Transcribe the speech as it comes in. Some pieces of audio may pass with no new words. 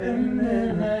And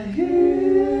then I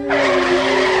hear...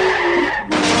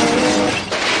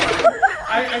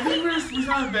 I think we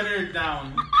sound better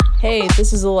down. Hey,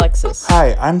 this is Alexis.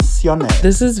 Hi, I'm Sione.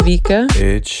 This is Vika.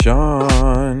 It's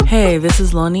Sean. Hey, this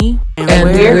is Loni. And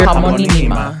we're Hamoni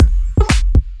Nima.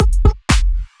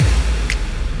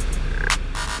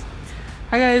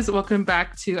 Hi guys, welcome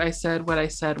back to I Said What I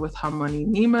Said with Hamoni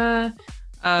Nima.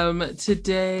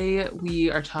 Today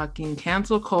we are talking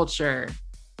cancel culture.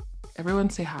 Everyone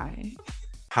say hi.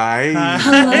 Hi.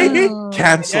 Hello.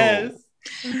 Cancel. Yes.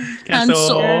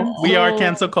 Cancel. We are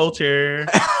cancel culture.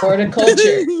 For the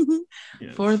culture.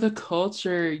 Yes. For the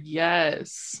culture,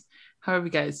 yes. How have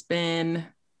you guys been?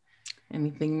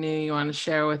 Anything new you want to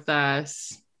share with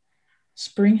us?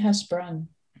 Spring has sprung.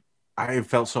 I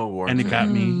felt so warm. And it got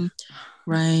me.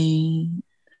 Right.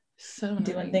 So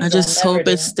Doing nice. things I just I'll never hope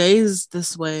do. it stays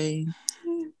this way.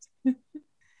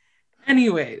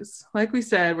 Anyways, like we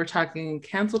said, we're talking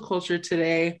cancel culture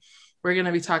today. We're going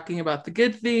to be talking about the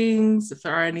good things, if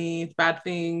there are any bad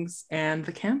things, and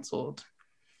the canceled.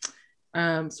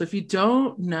 So if you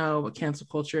don't know what cancel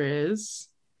culture is,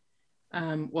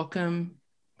 welcome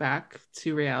back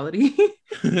to reality.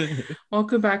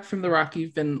 Welcome back from the rock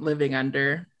you've been living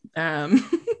under.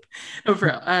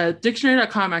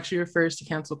 Dictionary.com actually refers to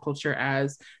cancel culture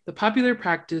as the popular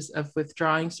practice of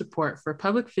withdrawing support for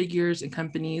public figures and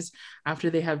companies after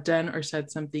they have done or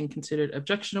said something considered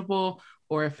objectionable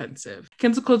or offensive.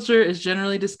 Cancel culture is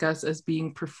generally discussed as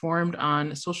being performed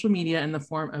on social media in the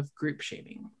form of group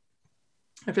shaming.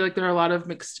 I feel like there are a lot of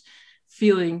mixed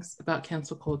feelings about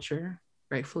cancel culture,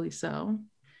 rightfully so.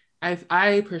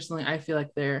 I personally feel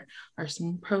like there are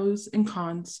some pros and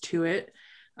cons to it.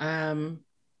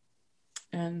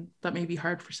 And that may be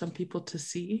hard for some people to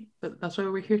see, but that's why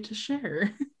we're here to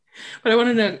share. But I want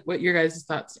to know what your guys'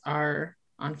 thoughts are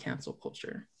on cancel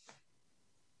culture.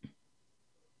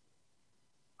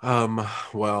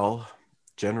 Well,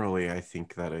 generally I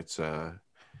think that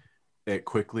it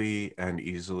quickly and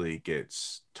easily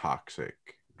gets toxic.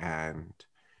 And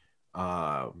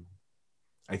I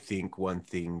think one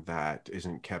thing that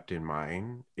isn't kept in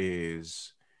mind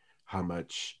is how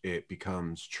much it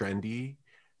becomes trendy,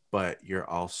 but you're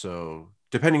also,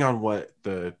 depending on what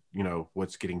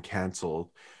what's getting canceled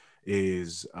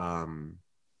is,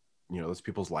 those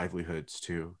people's livelihoods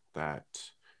too that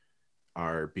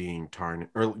are being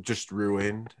tarnished or just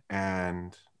ruined.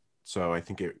 And so I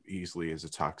think it easily is a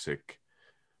toxic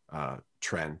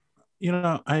trend.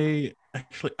 I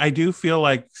do feel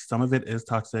like some of it is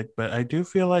toxic, but I do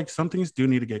feel like some things do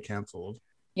need to get canceled.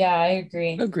 Yeah, I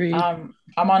agree. Agreed. I'm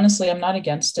not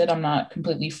against it. I'm not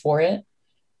completely for it.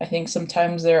 I think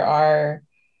sometimes there are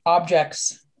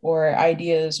objects or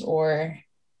ideas or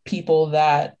people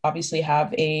that obviously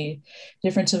have a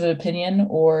difference of opinion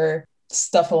or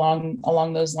stuff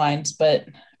along those lines, but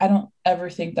I don't ever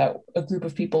think that a group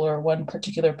of people or one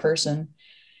particular person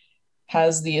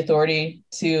has the authority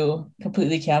to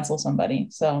completely cancel somebody.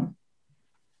 So,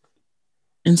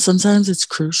 And sometimes it's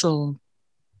crucial.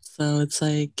 So it's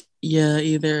like, yeah,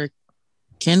 either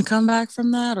can come back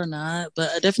from that or not. But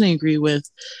I definitely agree with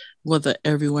what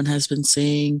everyone has been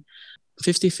saying,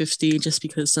 50-50, just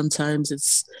because sometimes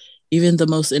it's even the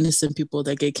most innocent people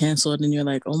that get canceled and you're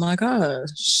like, oh my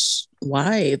gosh,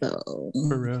 why though?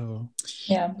 For real.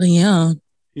 yeah. But yeah.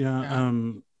 Yeah.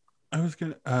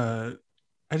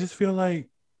 I just feel like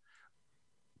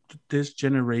this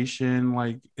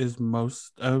generation is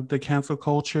most of the cancel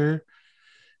culture,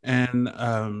 and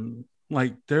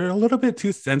they're a little bit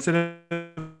too sensitive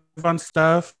on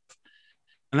stuff,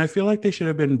 and I feel like they should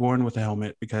have been born with a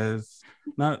helmet, because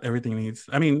not everything needs,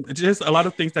 just a lot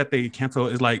of things that they cancel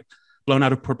is blown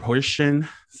out of proportion.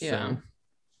 Yeah.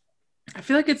 I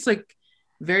feel like it's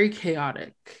very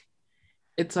chaotic.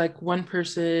 It's one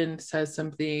person says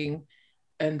something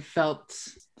and felt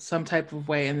some type of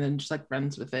way and then just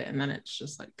runs with it, and then it's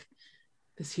just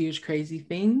this huge crazy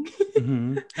thing.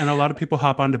 Mm-hmm. And a lot of people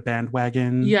hop on the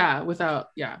bandwagon. without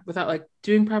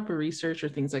doing proper research or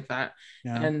things like that.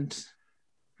 Yeah. And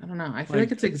I don't know, I feel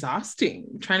like it's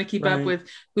exhausting trying to keep up with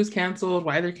who's canceled,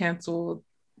 why they're canceled,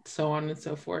 so on and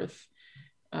so forth.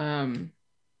 I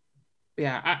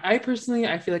personally,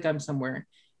 I feel like I'm somewhere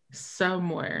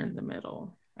in the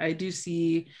middle. I do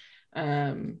see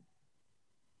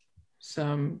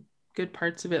some good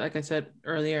parts of it, like I said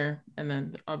earlier, and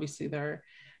then obviously there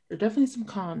are definitely some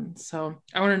cons. So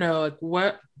I want to know,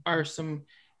 what are some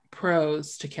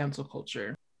pros to cancel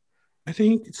culture? I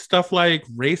think stuff like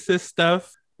racist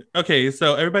stuff. Okay,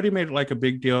 so everybody made a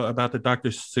big deal about the Dr.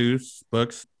 Seuss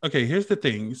books. Okay, here's the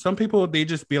thing. Some people, they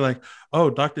just be like,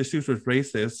 oh, Dr. Seuss was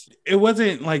racist. It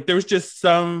wasn't there was just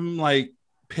some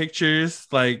pictures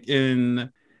like in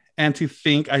and to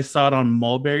think I saw it on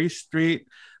Mulberry Street.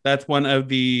 That's one of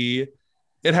the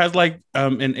it has like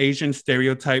an Asian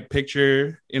stereotype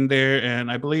picture in there,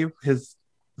 and I believe his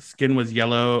skin was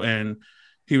yellow and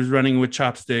he was running with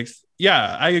chopsticks.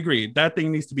 Yeah, I agree. That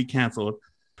thing needs to be canceled.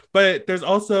 But there's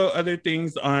also other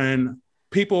things on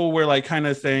people were like kind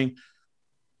of saying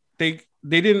they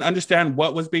didn't understand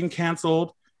what was being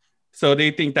canceled. So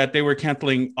they think that they were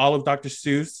canceling all of Dr.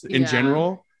 Seuss in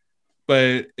general,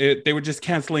 but they were just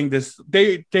canceling this.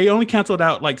 They only canceled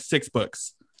out like 6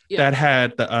 books that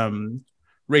had the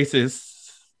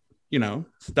racist,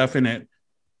 stuff in it.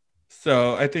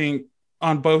 So I think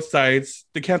on both sides,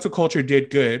 the cancel culture did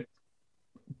good,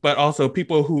 but also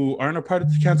people who aren't a part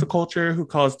of the cancel culture, who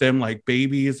calls them like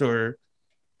babies, or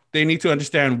they need to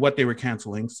understand what they were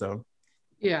canceling. So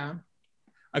yeah,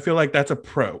 I feel like that's a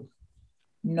pro.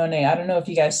 None, I don't know if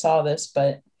you guys saw this,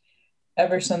 but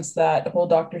ever since that whole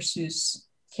Dr. Seuss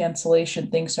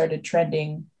cancellation thing started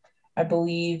trending, I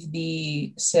believe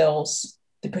the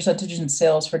percentage in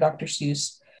sales for Dr.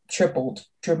 Seuss tripled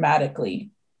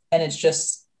dramatically. And it's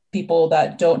just people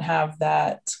that don't have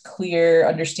that clear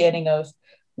understanding of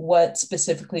what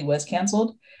specifically was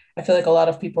canceled. I feel like a lot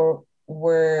of people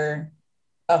were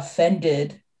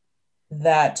offended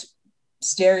that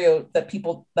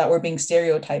people that were being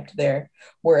stereotyped there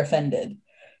were offended.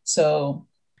 So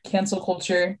cancel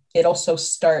culture, it also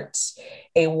starts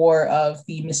a war of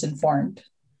the misinformed.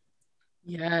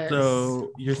 Yes.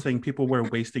 So you're saying people were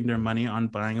wasting their money on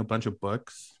buying a bunch of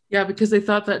books? Yeah, because they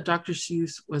thought that Dr.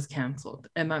 Seuss was canceled,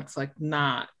 and that's like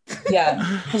not.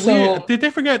 Yeah. So did they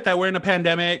forget that we're in a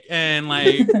pandemic and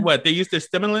like what they used their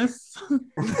stimulus?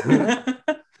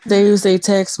 They use their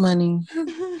tax money.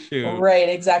 Shoot. Right,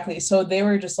 exactly. So they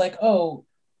were just like, oh,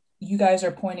 you guys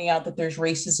are pointing out that there's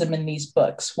racism in these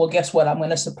books. Well, guess what? I'm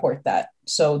going to support that.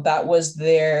 So that was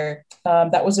their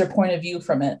point of view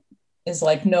from it. Is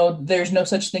like, no, there's no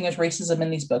such thing as racism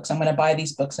in these books. I'm going to buy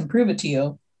these books and prove it to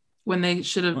you. When they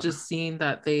should have just seen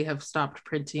that they have stopped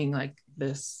printing like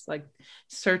this, like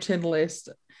certain list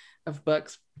of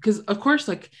books. Because of course,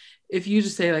 like if you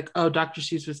just say like, oh, Dr.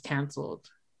 Seuss was canceled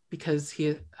because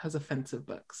he has offensive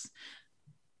books.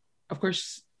 Of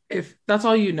course, if that's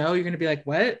all you know, you're going to be like,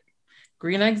 what?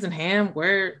 Green eggs and ham?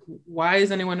 Why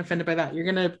is anyone offended by that?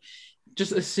 You're going to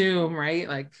just assume, right?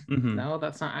 Like, no,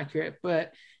 that's not accurate.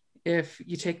 But if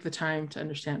you take the time to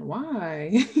understand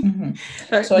why.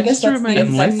 So I guess that's the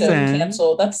effect of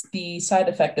cancel. That's the side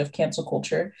effect of cancel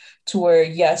culture, to where,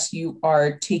 yes, you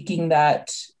are taking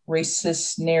that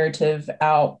racist narrative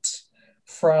out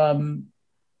from,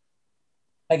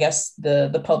 I guess,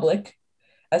 the public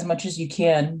as much as you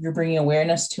can. You're bringing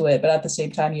awareness to it. But at the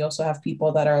same time, you also have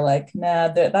people that are like, nah,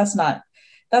 that's not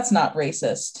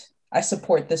racist. I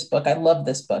support this book. I love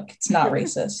this book. It's not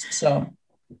racist. So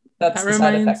that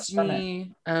reminds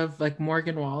me of like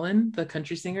Morgan Wallen, the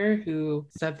country singer who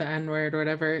said the N-word or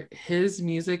whatever. His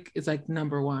music is like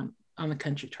 #1 on the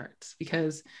country charts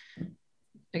because,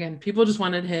 again, people just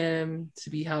wanted him to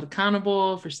be held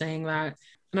accountable for saying that.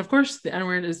 And of course, the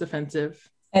N-word is offensive.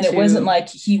 And it wasn't like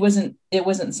it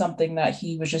wasn't something that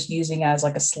he was just using as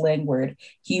like a slang word.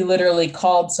 He literally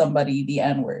called somebody the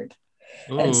N-word.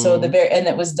 Ooh. And so and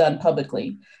it was done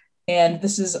publicly. And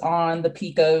this is on the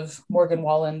peak of Morgan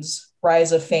Wallen's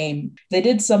rise of fame. They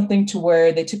did something to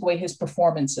where they took away his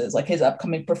performances, like his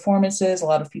upcoming performances. A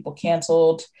lot of people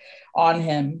canceled on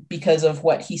him because of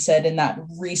what he said in that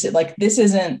recent, like, this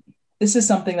is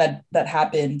something that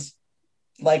happened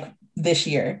like this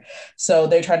year. So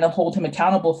they're trying to hold him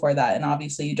accountable for that. And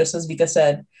obviously, just as Vika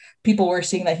said, people were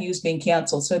seeing that he was being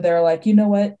canceled. So they're like, you know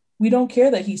what? We don't care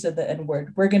that he said the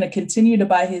N-word. We're going to continue to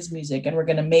buy his music, and we're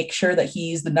going to make sure that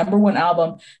he's the #1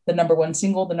 album, the #1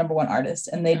 single, the #1 artist.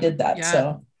 And they did that. Yeah.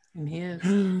 So, and he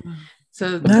is.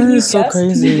 So that is so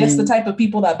crazy. Guess the type of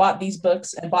people that bought these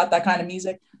books and bought that kind of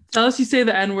music. Tell us you say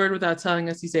the N-word without telling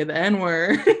us you say the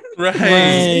N-word.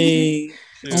 Right.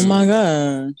 Oh my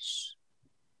gosh.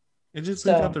 It just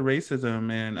brings out the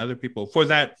racism and other people for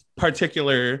that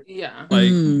particular,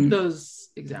 those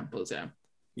examples. Yeah.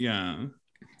 Yeah.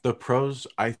 The pros,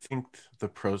 I think the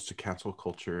pros to cancel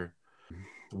culture,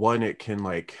 one, it can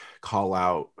like call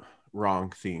out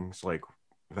wrong things like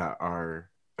that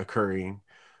are occurring,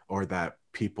 or that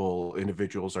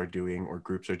individuals are doing, or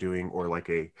groups are doing, or like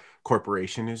a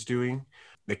corporation is doing.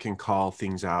 It can call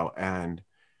things out and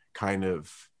kind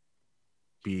of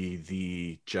be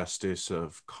the justice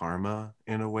of karma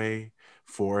in a way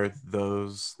for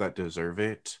those that deserve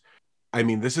it. I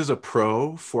mean, this is a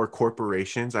pro for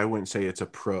corporations. I wouldn't say it's a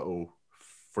pro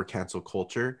for cancel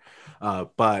culture.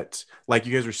 But like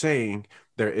you guys were saying,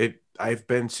 I've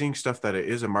been seeing stuff that it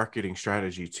is a marketing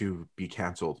strategy to be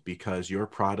canceled because your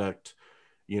product,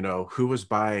 you know, who was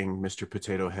buying Mr.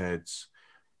 Potato Heads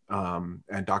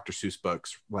and Dr. Seuss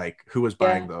books, like who was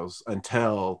buying those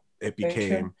until it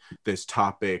became this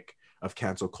topic of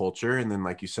cancel culture. And then,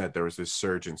 like you said, there was this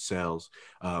surge in sales.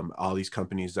 All these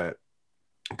companies that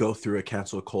go through a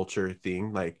cancel culture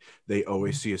thing, like they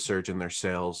always see a surge in their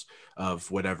sales of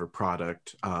whatever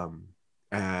product.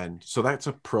 And so that's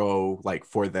a pro, like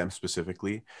for them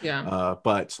specifically. Yeah.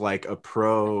 But like a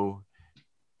pro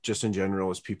just in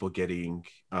general is people getting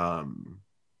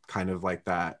kind of like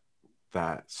that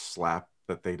slap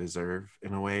that they deserve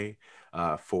in a way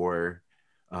for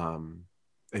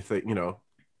if they, you know,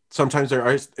 sometimes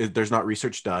there's not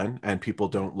research done and people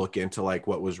don't look into like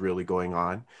what was really going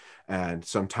on, and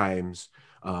sometimes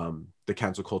the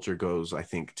cancel culture goes, I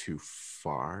think, too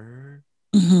far.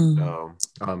 So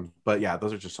but yeah,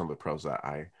 those are just some of the pros that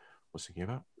I was thinking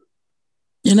about.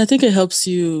 And I think it helps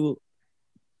you.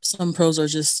 Some pros are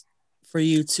just for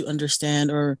you to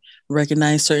understand or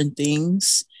recognize certain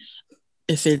things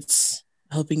if it's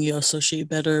helping you associate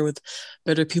better with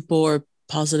better people or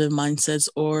positive mindsets,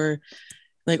 or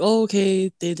like, oh,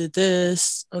 okay, they did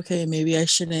this, okay, maybe I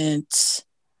shouldn't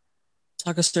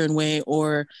talk a certain way,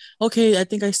 or okay, I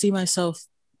think I see myself,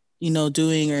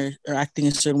 doing or acting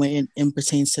a certain way and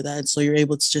pertains to that. So you're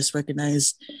able to just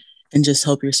recognize and just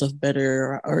help yourself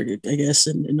better, or I guess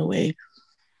in a way.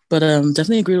 But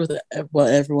definitely agree with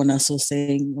what everyone else was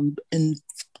saying in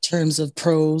terms of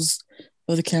pros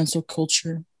of the cancel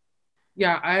culture.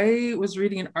 Yeah, I was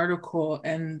reading an article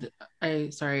and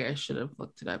I should have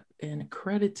looked it up and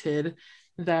credited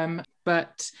them.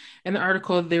 But in the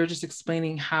article, they were just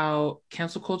explaining how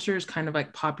cancel culture is kind of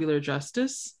like popular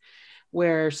justice,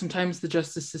 where sometimes the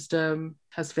justice system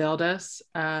has failed us.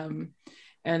 And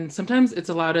sometimes it's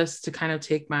allowed us to kind of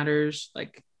take matters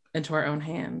like into our own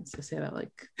hands. I say that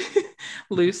like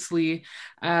loosely.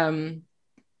 And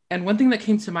one thing that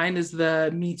came to mind is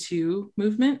the Me Too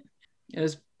movement. It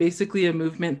was basically a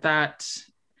movement that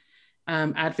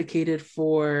advocated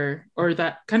for, or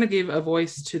that kind of gave a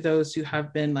voice to those who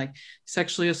have been like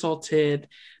sexually assaulted,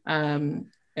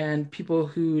 and people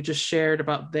who just shared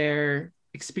about their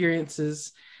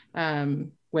experiences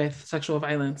with sexual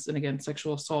violence and, again,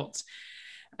 sexual assaults.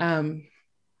 And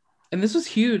this was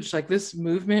huge. Like, this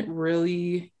movement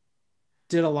really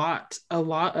did a lot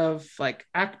of like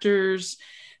actors,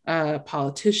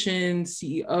 politicians,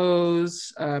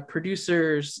 CEOs,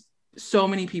 producers, so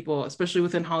many people, especially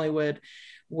within Hollywood,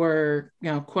 were,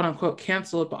 quote unquote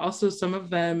canceled, but also some of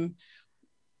them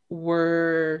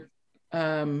were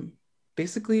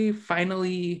basically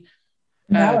finally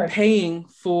paying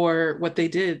for what they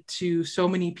did to so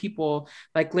many people.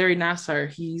 Like Larry Nassar,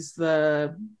 he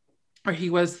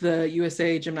was the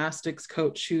USA gymnastics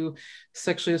coach who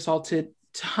sexually assaulted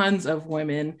tons of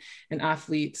women and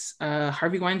athletes.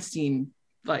 Harvey Weinstein,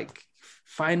 these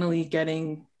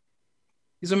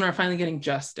women are finally getting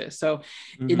justice. So,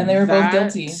 and they were both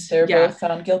guilty. They were both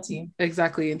found guilty.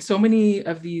 Exactly. And so many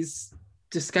of these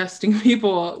disgusting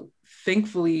people,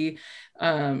 thankfully,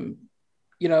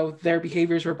 their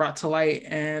behaviors were brought to light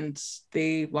and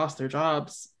they lost their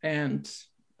jobs, and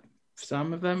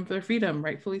some of them their freedom,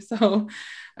 rightfully so.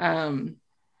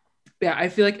 I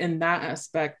feel like in that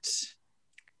aspect,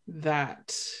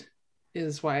 that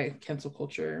is why cancel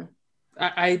culture,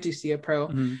 I do see a pro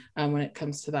when it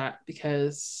comes to that,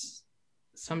 because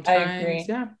sometimes,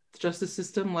 the justice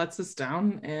system lets us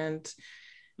down, and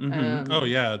oh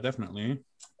yeah, definitely.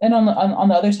 And on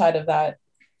the other side of that,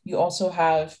 you also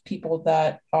have people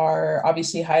that are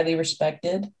obviously highly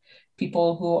respected,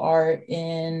 people who are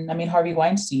Harvey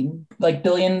Weinstein, like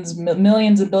millions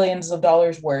and billions of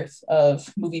dollars worth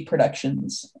of movie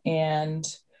productions. And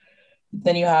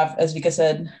then you have, as Vika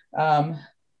said,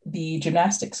 the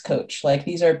gymnastics coach. Like,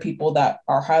 these are people that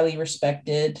are highly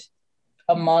respected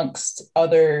amongst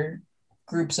other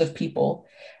groups of people.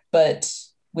 But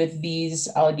with these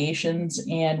allegations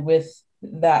and with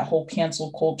that whole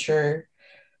cancel culture,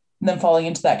 them falling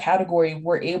into that category,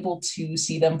 we're able to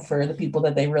see them for the people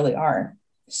that they really are.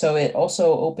 So it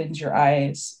also opens your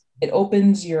eyes. It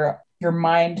opens your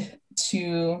mind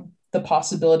to the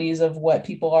possibilities of what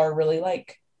people are really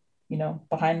like,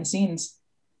 behind the scenes.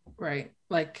 Right.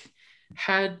 Like,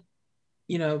 had,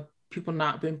 people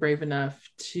not been brave enough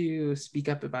to speak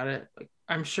up about it, like,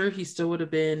 I'm sure he still would have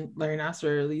been, Larry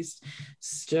Nassar at least,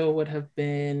 still would have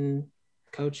been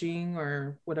coaching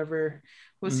or whatever.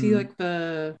 Was he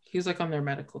he was like on their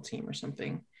medical team or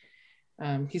something.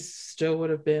 He still would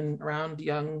have been around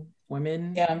young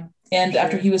women. Yeah. And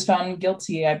after he was found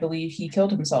guilty, I believe he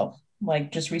killed himself,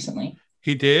 like, just recently.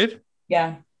 He did?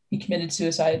 Yeah. He committed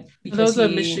suicide because Those are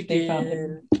they found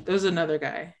him. Michigan. There was another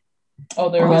guy. Oh,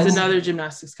 there There's was another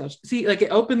gymnastics coach. See, like it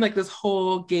opened like this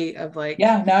whole gate of like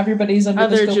now everybody's under the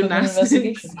other scope of an gymnastics.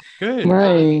 investigation. Good.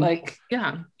 Right. Like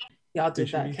y'all They did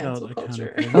should that be cancel held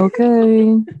culture. accountable.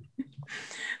 Okay.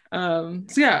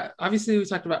 So yeah, obviously we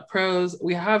talked about pros.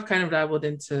 We have kind of dabbled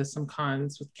into some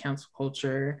cons with cancel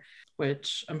culture,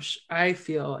 which I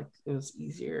feel like it was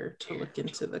easier to look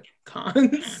into the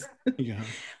cons. Yeah.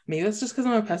 Maybe that's just because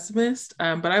I'm a pessimist.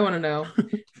 But I want to know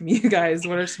from you guys,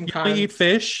 what are some You cons? only eat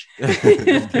fish. Just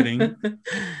kidding.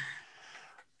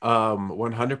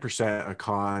 100% a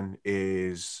con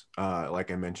is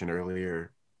like I mentioned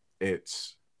earlier,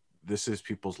 this is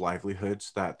people's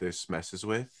livelihoods that this messes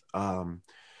with.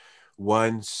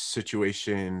 One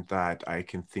situation that I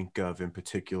can think of in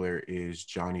particular is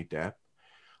Johnny Depp.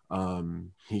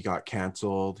 He got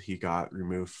canceled. He got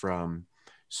removed from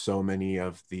so many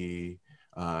of the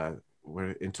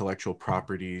intellectual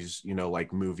properties,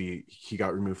 like movie. He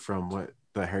got removed from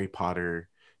the Harry Potter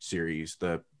series,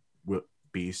 the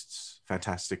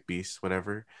Fantastic Beasts,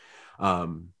 whatever.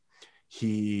 And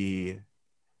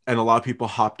a lot of people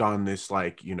hopped on this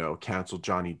cancel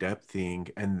Johnny Depp thing,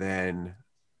 and then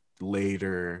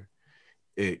later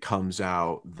it comes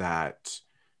out that,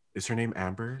 is her name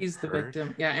Amber? He's the Heard?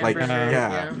 victim. Yeah, Amber Heard.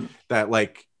 Yeah.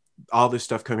 That all this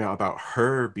stuff coming out about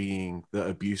her being the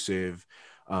abusive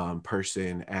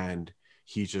person, and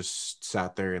he just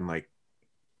sat there and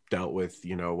dealt with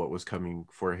what was coming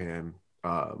for him.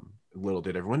 Little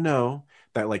did everyone know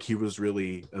that he was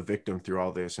really a victim through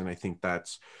all this, and I think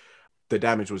that's the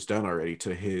damage was done already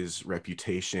to his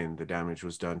reputation. The damage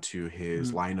was done to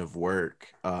his line of work.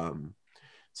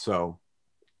 So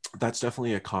that's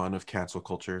definitely a con of cancel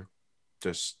culture.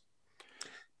 Just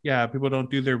people don't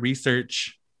do their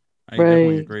research. I Right.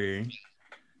 definitely agree.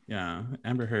 Yeah,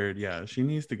 Amber Heard. Yeah, she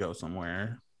needs to go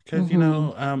somewhere because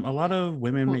a lot of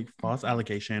women make false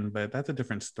allegation, but that's a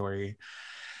different story.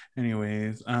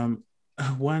 Anyways,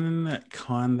 one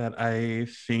con that I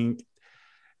think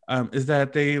is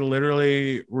that they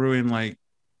literally ruin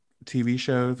TV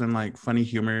shows and funny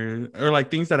humor or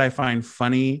things that I find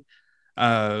funny,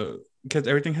 because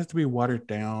everything has to be watered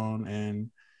down,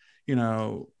 and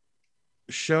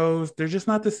shows, they're just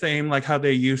not the same how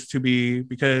they used to be,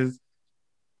 because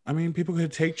I mean, people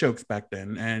could take jokes back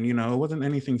then and it wasn't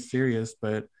anything serious,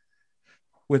 but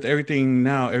with everything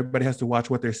now, everybody has to watch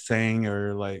what they're saying,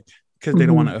 or because they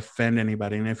don't want to offend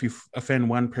anybody, and if you offend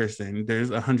one person, there's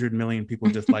 100 million people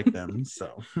just like them.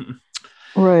 So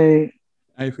Right.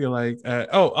 I feel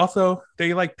also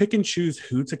they pick and choose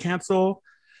who to cancel,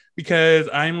 because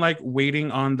I'm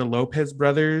waiting on the Lopez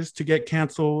brothers to get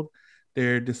canceled.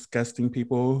 They're disgusting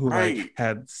people who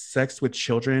had sex with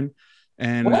children,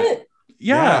 and What?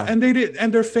 Yeah, and they did,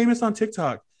 and they're famous on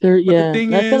TikTok. The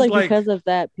thing I feel is, because of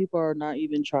that, people are not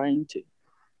even trying to.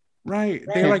 Right.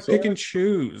 They pick and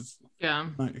choose. Yeah.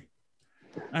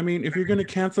 I mean, if you're gonna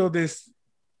cancel this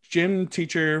gym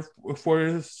teacher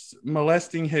for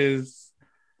molesting his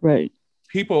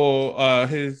people,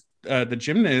 the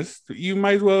gymnast, you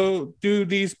might as well do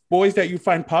these boys that you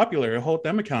find popular, hold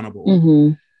them accountable.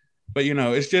 Mm-hmm. But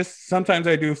it's just sometimes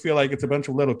I do feel like it's a bunch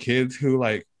of little kids who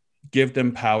give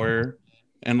them power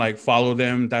and follow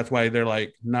them. That's why they're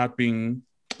not being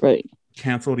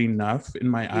canceled enough in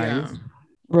my eyes.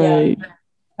 Right. Yeah,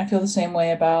 I feel the same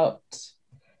way about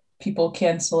people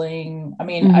canceling. I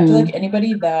mean, I feel like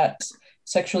anybody that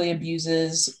sexually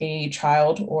abuses a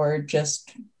child or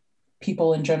just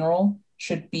people in general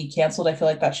should be canceled. I feel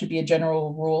like that should be a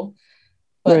general rule.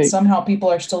 But somehow people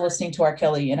are still listening to R.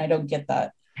 Kelly, and I don't get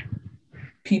that.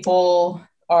 People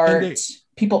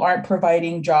aren't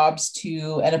providing jobs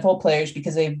to NFL players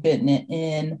because they've been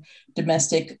in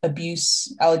domestic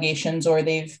abuse allegations, or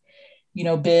they've,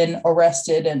 been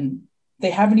arrested and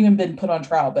they haven't even been put on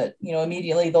trial, but,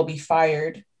 immediately they'll be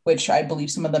fired, which I believe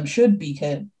some of them should be,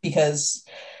 because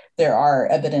there are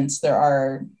evidence, there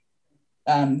are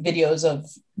videos of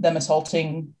them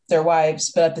assaulting their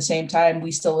wives. But at the same time,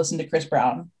 we still listen to Chris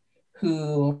Brown,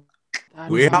 who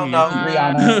we all know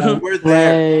Rihanna. We're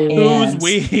there. Who's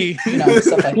we?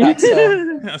 Stuff like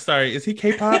that. So sorry, is he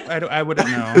K-pop? I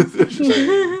wouldn't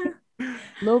know.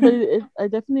 No, but I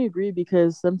definitely agree,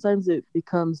 because sometimes it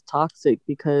becomes toxic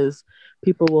because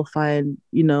people will find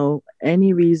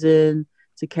any reason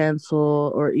to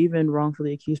cancel or even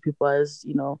wrongfully accuse people, as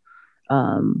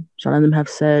some of them have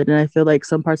said. And I feel like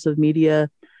some parts of media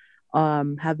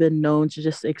have been known to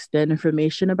just extend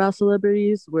information about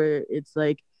celebrities where it's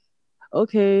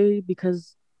okay,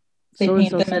 because they so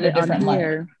paint and so them said in a it on different light.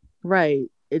 here. Right.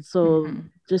 It's so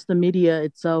just the media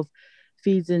itself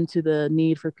feeds into the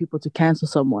need for people to cancel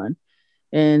someone.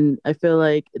 And I feel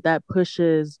like that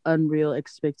pushes unreal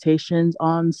expectations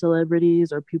on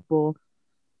celebrities or people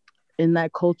in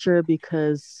that culture,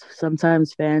 because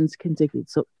sometimes fans can take it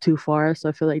so too far. So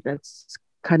I feel like that's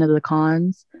kind of the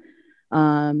cons.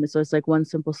 So it's like one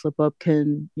simple slip up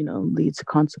can, lead to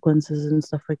consequences and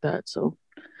stuff like that. So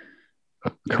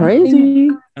crazy.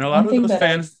 And a One lot of thing those that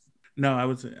fans, no, I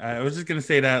was just gonna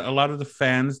say that a lot of the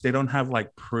fans, they don't have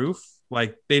like proof.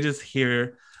 Like they just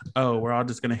hear, oh, we're all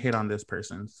just gonna hit on this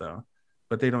person. So,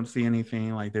 but they don't see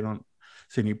anything, like they don't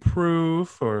see any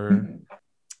proof or Mhm.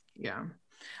 Yeah.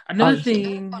 Another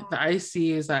thing that I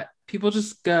see is that people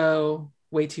just go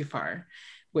way too far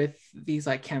with these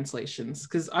like cancellations,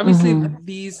 because obviously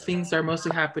these things are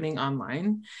mostly happening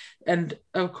online, and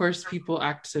of course people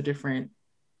act so different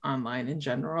online in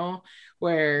general,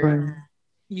 where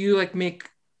you like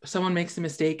someone makes a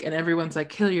mistake and everyone's like,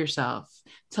 kill yourself,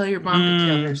 tell your mom to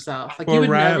kill herself. Like you would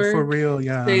never for real,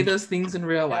 yeah. say those things in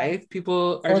real life.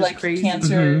 People are Or just like crazy.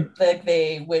 cancer, like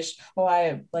they wish,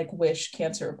 I like wish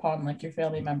cancer upon like your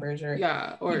family members, or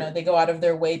or they go out of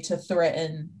their way to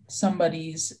threaten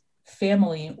somebody's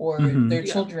family or their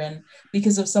children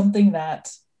because of something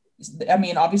that, I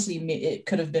mean, obviously it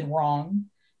could have been wrong.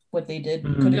 What they did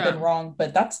could have been wrong,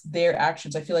 but that's their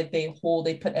actions. I feel like they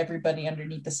put everybody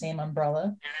underneath the same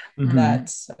umbrella.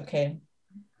 That's okay.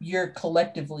 You're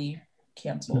collectively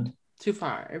canceled. Too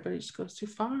far. Everybody just goes too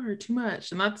far or too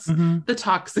much. And that's the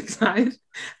toxic side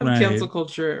of cancel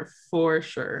culture for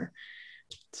sure.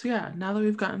 So yeah, now that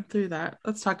we've gotten through that,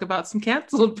 let's talk about some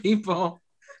canceled people.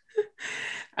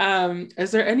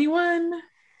 Is there anyone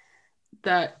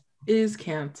that is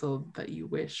canceled that you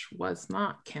wish was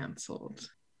not canceled?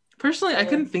 Personally, I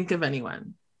couldn't think of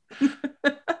anyone.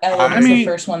 Ellen is the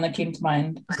first one that came to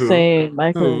mind. Same.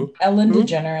 Ellen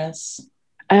DeGeneres.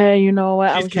 You know what?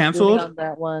 She's I was canceled on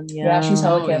that one. Yeah, she's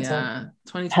hella canceled. Yeah.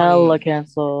 2020. Hella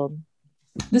canceled.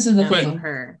 This is the thing.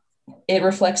 Her. It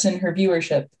reflects in her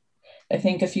viewership. I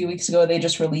think a few weeks ago they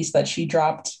just released that she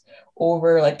dropped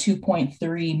over like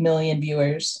 2.3 million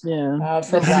viewers. Yeah.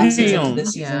 From last season to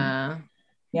this season. Yeah.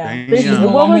 She's no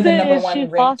what longer was the it? number Is one she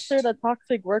ranked. fostered a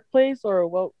toxic workplace, or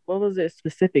what was it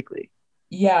specifically?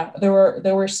 Yeah, there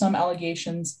were some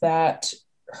allegations that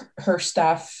her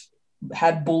staff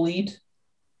had bullied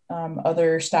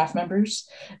other staff members.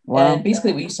 Wow. And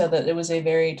basically what you said, that it was a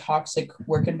very toxic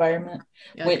work environment.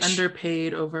 Yeah, which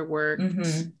underpaid, overworked.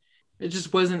 It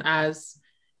just wasn't as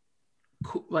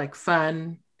like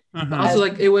fun. Also,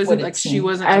 like it wasn't like she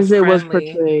wasn't as it friendly. Was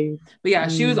portrayed. But yeah,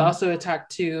 she was also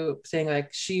attacked too, saying like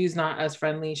she's not as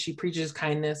friendly. She preaches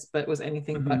kindness, but was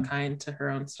anything but kind to her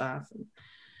own staff.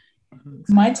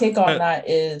 My take on that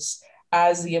is,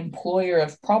 as the employer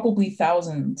of probably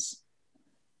thousands,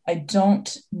 I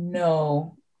don't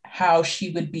know how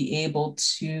she would be able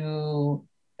to,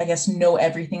 I guess, know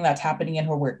everything that's happening in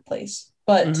her workplace.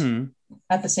 But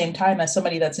at the same time, as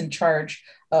somebody that's in charge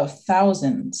of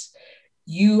thousands,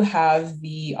 you have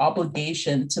the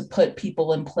obligation to put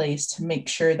people in place to make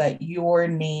sure that your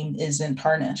name isn't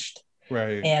tarnished.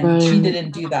 Right. And she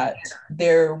didn't do that.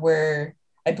 There were,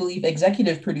 I believe,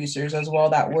 executive producers as well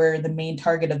that were the main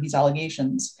target of these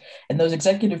allegations. And those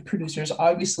executive producers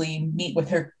obviously meet with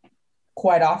her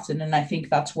quite often. And I think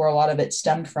that's where a lot of it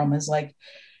stemmed from, is like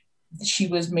she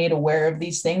was made aware of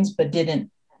these things, but didn't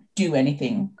do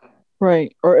anything.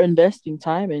 Right. Or investing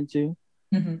time into.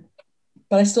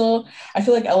 But I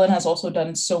feel like Ellen has also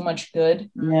done so much good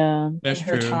in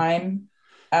her time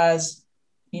as,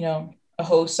 a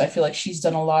host. I feel like she's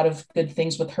done a lot of good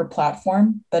things with her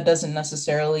platform that doesn't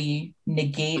necessarily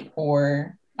negate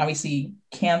or obviously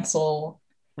cancel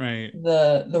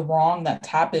the wrong that's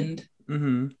happened.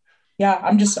 Yeah,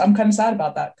 I'm kind of sad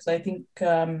about that, because I think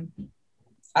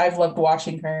I've loved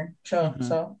watching her show.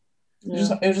 So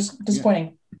it was just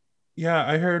disappointing. Yeah,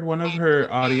 I heard one of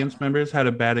her audience members had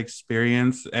a bad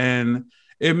experience and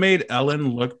it made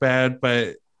Ellen look bad.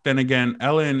 But then again,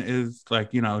 Ellen is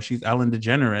like, she's Ellen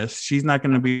DeGeneres. She's not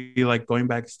going to be like going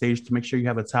backstage to make sure you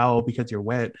have a towel because you're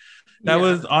wet. That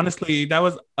was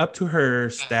up to her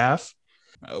staff.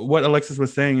 What Alexis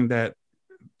was saying, that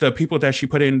the people that she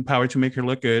put in power to make her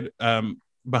look good,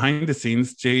 behind the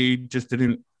scenes, they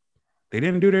didn't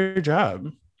do their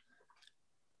job.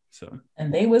 So,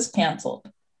 and they was canceled.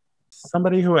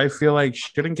 Somebody who I feel like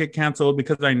shouldn't get canceled,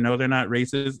 because I know they're not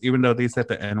racist, even though they said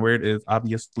the N-word, is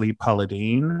obviously Paula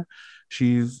Deen.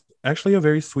 She's actually a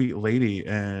very sweet lady.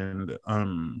 And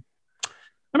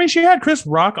she had Chris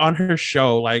Rock on her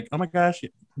show. Like, oh my gosh,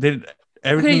 did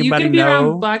everybody you can be know?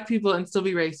 around Black people and still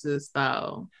be racist,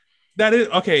 though. That is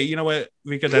okay. You know what,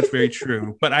 Vika? That's very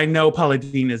true. But I know Paula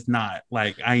Deen is not.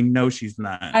 Like, I know she's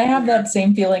not. I have that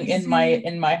same feeling in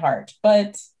my heart,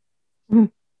 but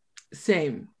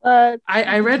same.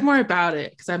 I read more about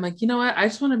it because I'm like, you know what? I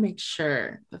just want to make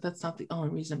sure that that's not the only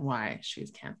reason why she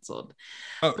was canceled.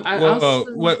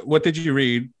 What did you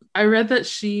read? I read that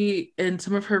she, in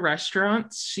some of her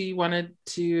restaurants, she wanted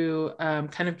to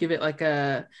kind of give it like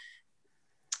a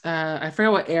I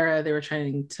forgot what era they were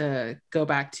trying to go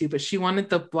back to, but she wanted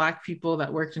the Black people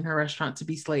that worked in her restaurant to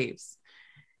be slaves,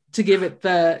 to give it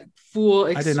the full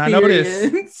experience. I did not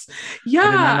notice.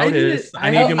 Yeah, I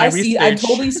need to do my research. I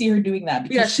totally see her doing that.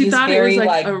 Because she thought it was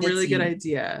like a really good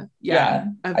idea. Yeah,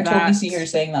 I totally see her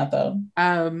saying that though.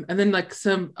 And then like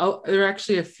there are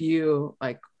actually a few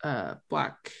like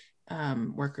Black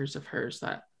workers of hers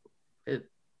that it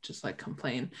just like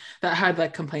complained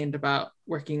about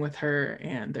working with her,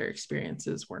 and their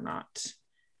experiences were not.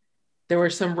 There were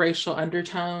some racial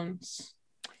undertones.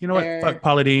 You know what? Fuck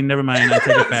Paula Deen. Never mind. I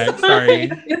take it back. Sorry.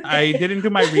 I didn't do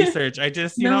my research. I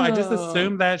just, I just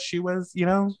assumed that she was,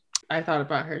 I thought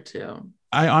about her too.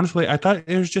 I thought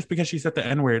it was just because she said the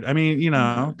N-word. I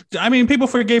mean, people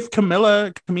forgave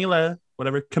Camilla,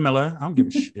 whatever, Camilla. I don't give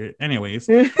a shit. Anyways,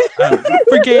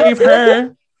 forgave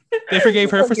her. They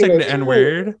forgave her for saying the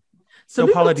N-word. So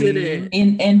Paula Deen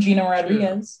and Gina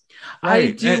Rodriguez. Right.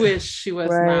 I do wish she was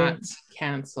not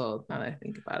canceled, now that I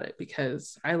think about it,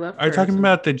 because I love her. Are you talking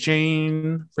about the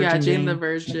Jane? Jane the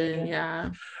Virgin. Yeah.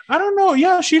 I don't know.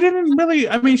 Yeah, she didn't really.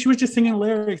 I mean, she was just singing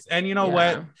lyrics, and you know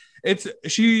what? It's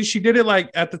she did it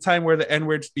like at the time where the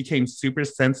N-words became super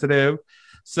sensitive.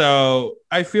 So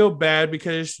I feel bad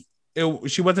because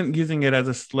she wasn't using it as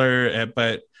a slur,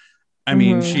 but I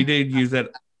mean, she did use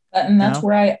it. And that's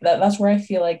where I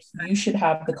feel like you should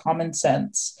have the common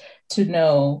sense to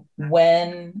know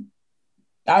when.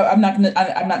 I'm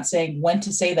not saying when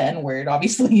to say the N-word,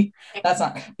 obviously that's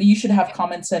not, but you should have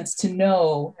common sense to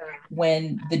know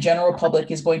when the general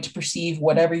public is going to perceive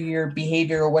whatever your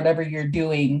behavior or whatever you're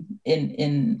doing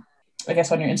in I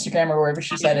guess on your Instagram or wherever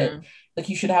she said it. Like,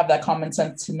 you should have that common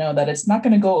sense to know that it's not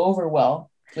going to go over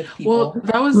well with people. Well,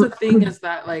 that was the thing, is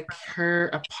that like her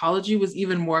apology was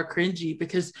even more cringy,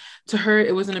 because to her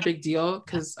it wasn't a big deal,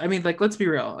 because I mean, like, let's be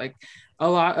real, like a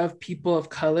lot of people of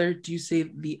color do say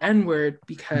the N-word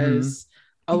because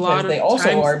a lot of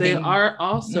times they are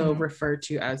also referred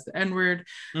to as the N-word.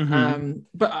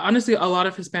 But honestly, a lot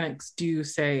of Hispanics do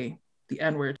say the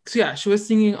N-word. So yeah, she was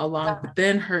singing along, but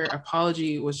then her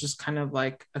apology was just kind of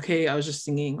like, okay, I was just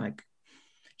singing, like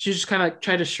she just kind of like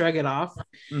tried to shrug it off.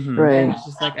 Right. And it's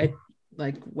just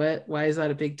like, what, why is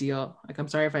that a big deal? Like, I'm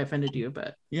sorry if I offended you,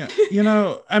 but yeah,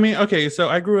 I mean, okay, so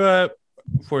I grew up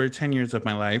for 10 years of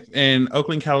my life in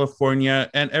Oakland, California,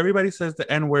 and everybody says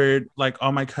the N-word, like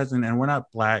all my cousin, and we're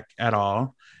not Black at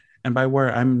all. And by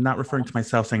word, I'm not referring to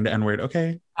myself saying the N-word,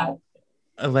 okay?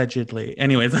 Allegedly.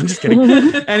 Anyways, I'm just kidding.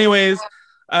 Anyways,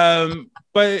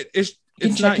 but it's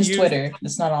check his Twitter.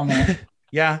 It's not on there.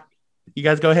 Yeah. You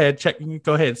guys go ahead,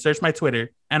 search my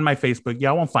Twitter and my Facebook.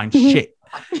 Y'all won't find shit.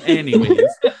 Anyways.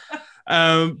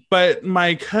 But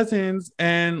my cousins,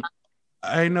 and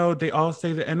I know they all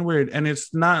say the N-word, and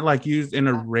it's not like used in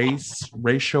a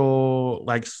racial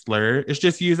like slur. It's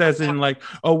just used as in like,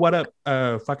 oh, what up,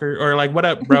 fucker, or like, what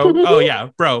up, bro? Oh yeah,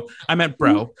 bro. I meant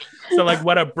bro. So like,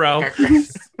 what up, bro?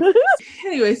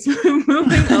 Anyways,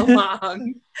 moving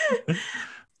along.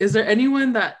 Is there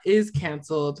anyone that is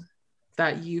canceled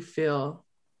that you feel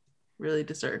really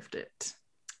deserved it?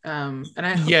 And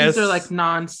I hope these are like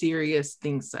non-serious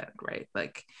things said, right?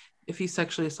 Like, if you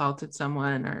sexually assaulted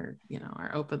someone, or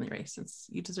are openly racist,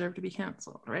 you deserve to be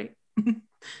canceled, right?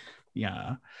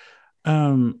 Yeah.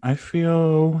 I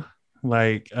feel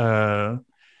like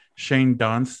Shane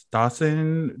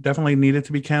Dawson definitely needed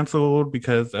to be canceled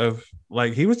because of,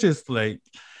 like, he was just like,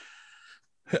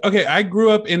 okay, I grew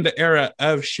up in the era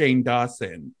of Shane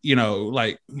Dawson,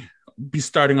 like be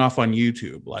starting off on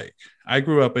YouTube. Like, I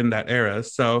grew up in that era.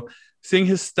 So seeing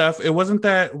his stuff, it wasn't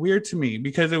that weird to me,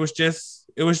 because we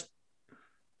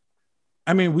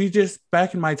just,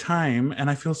 back in my time, and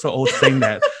I feel so old saying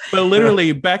that, but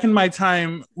literally back in my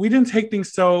time, we didn't take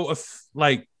things so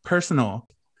like personal.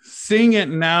 Seeing it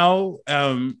now,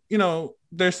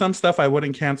 there's some stuff I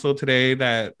wouldn't cancel today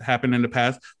that happened in the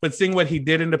past, but seeing what he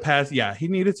did in the past, yeah, he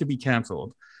needed to be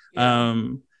canceled. Yeah.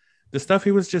 The stuff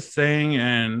he was just saying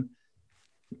and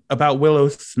about Willow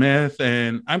Smith,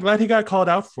 and I'm glad he got called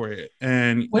out for it.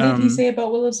 And what did he say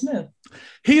about Willow Smith?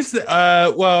 He's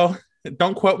well,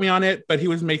 don't quote me on it, but he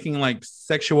was making like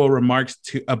sexual remarks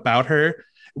about her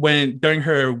during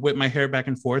her whip my hair back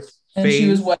and forth and phase. She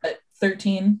was what,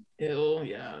 13? Ew,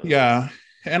 yeah. Yeah.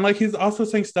 And like he's also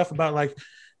saying stuff about like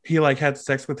he like had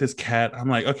sex with his cat. I'm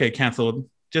like, okay, canceled.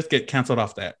 Just get canceled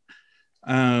off that.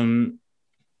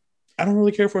 I don't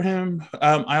really care for him.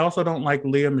 I also don't like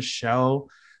Leah Michelle.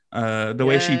 The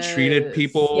way she treated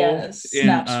people Yes,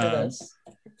 snaps for this.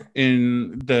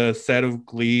 In the set of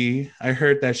Glee. I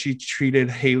heard that she treated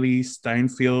Haley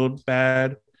Steinfeld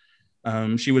bad.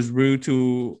 She was rude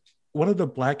to one of the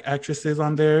Black actresses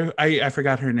on there. I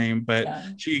forgot her name, but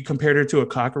she compared her to a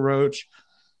cockroach.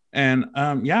 And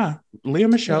Leah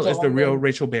Michelle is the real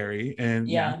Rachel Berry.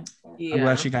 And I'm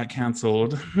glad she got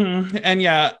canceled. And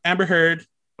Amber Heard.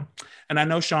 And I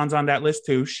know Sean's on that list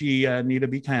too. She need to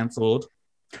be canceled.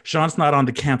 Sean's not on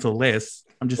the cancel list.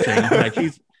 I'm just saying, like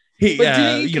But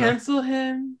didn't you cancel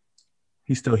him?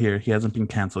 He's still here. He hasn't been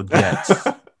canceled yet.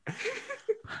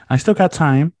 I still got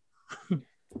time.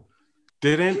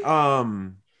 Didn't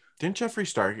Jeffree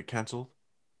Star get canceled?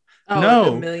 Oh, no,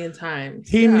 like a million times.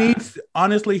 He needs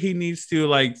to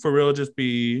like for real just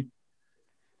be.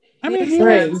 I mean,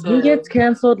 he gets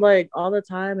canceled like all the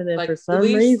time, and then like, for some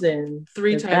reason,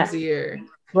 3 times a year.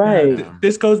 Right. Yeah.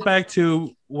 This goes back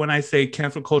to when I say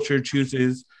cancel culture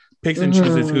picks and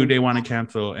chooses who they want to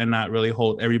cancel, and not really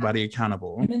hold everybody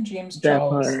accountable. Even James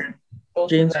Charles.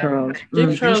 James Charles.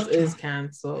 James Charles is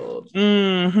canceled.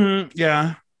 Mm-hmm.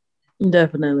 Yeah.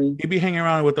 Definitely. He'd be hanging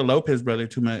around with the Lopez brother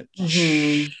too much.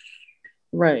 Mm-hmm.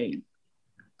 Right.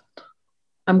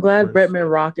 I'm glad Bretman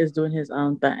Rock is doing his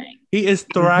own thing. He is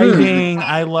thriving.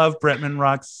 I love Bretman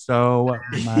Rock so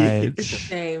much.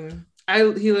 Same.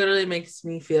 He literally makes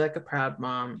me feel like a proud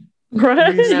mom.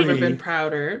 Right. He's never been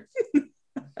prouder.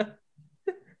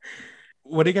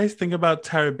 What do you guys think about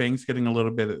Tyra Banks getting a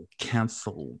little bit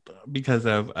canceled because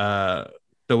of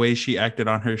the way she acted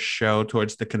on her show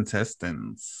towards the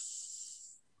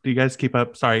contestants? Do you guys keep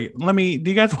up? Sorry, do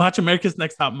you guys watch America's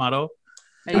Next Top Model?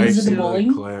 I see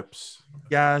the clips.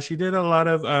 Yeah, she did a lot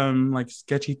of like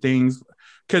sketchy things.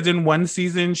 Because in one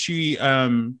season, she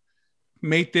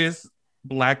made this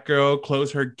Black girl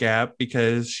close her gap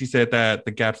because she said that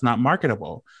the gap's not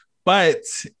marketable. But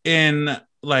in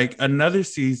like another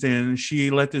season,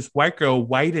 she let this white girl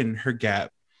widen her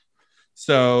gap.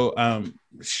 So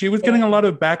she was getting a lot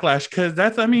of backlash because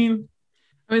I mean,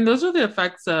 those are the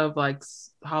effects of like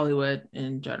Hollywood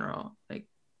in general. Like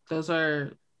those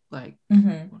are like, what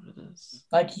are those?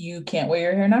 Like you can't wear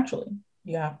your hair naturally.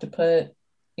 You have to put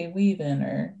a weave in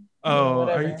or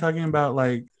are you talking about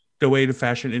like the way the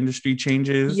fashion industry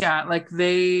changes? Yeah, like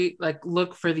they like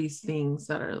look for these things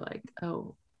that are like,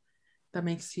 oh, that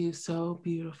makes you so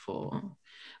beautiful.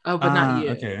 Oh, but not you.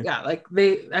 Okay. Yeah, like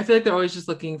I feel like they're always just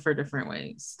looking for different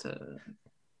ways to.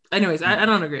 Anyways, I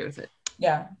don't agree with it.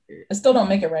 Yeah, I still don't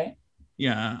make it right.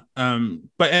 Yeah.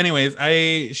 But anyways,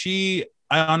 I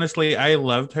honestly I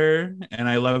loved her and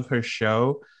I love her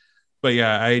show, but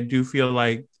yeah, I do feel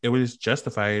like it was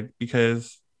justified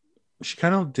because she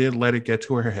kind of did let it get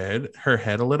to her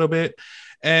head a little bit,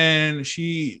 and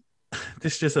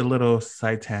this is just a little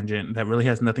side tangent that really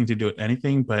has nothing to do with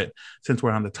anything, but since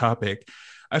we're on the topic,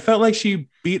 I felt like she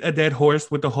beat a dead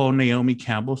horse with the whole Naomi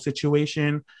Campbell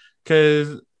situation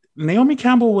because Naomi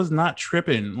Campbell was not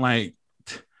tripping. Like,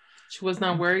 she was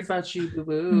not worried about you,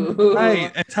 boo-boo.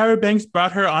 Right. And Tyra Banks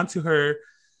brought her onto her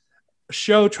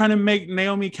show trying to make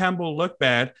Naomi Campbell look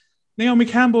bad. Naomi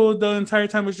Campbell the entire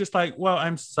time was just like, well,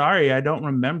 I'm sorry, I don't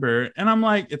remember. And I'm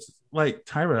like, it's like,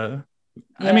 Tyra.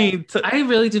 Yeah. I mean, I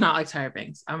really do not like Tyra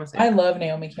Banks. I'm gonna say I love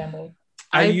Naomi Campbell.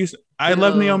 I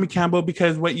love Naomi Campbell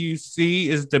because what you see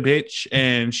is the bitch,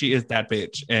 and she is that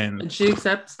bitch, and she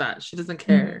accepts that. She doesn't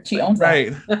care. She owns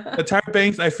right. But Tyra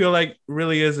Banks, I feel like,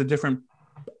 really is a different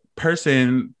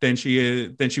person than she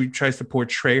tries to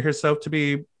portray herself to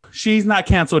be. She's not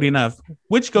canceled enough,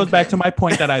 which goes back to my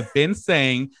point that I've been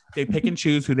saying. They pick and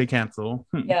choose who they cancel.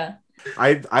 Yeah,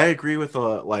 I agree with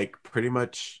like pretty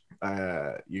much.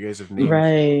 You guys have named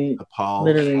right. Paul,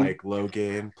 literally. like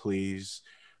Logan, please.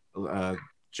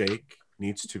 Jake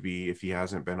needs to be, if he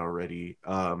hasn't been already.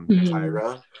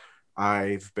 Tyra,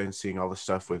 I've been seeing all the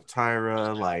stuff with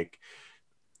Tyra. Like,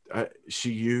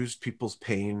 she used people's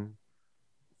pain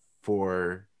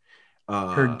for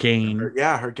her gain.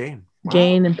 Her gain. Wow.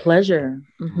 Gain and pleasure.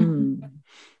 Mm-hmm.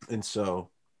 And so,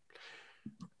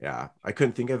 yeah, I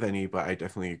couldn't think of any, but I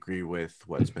definitely agree with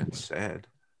what's been said.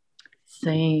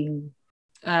 Same.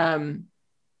 Yeah,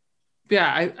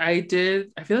 I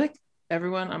did. I feel like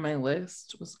everyone on my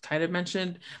list was kind of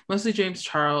mentioned, mostly James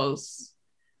Charles.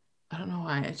 I don't know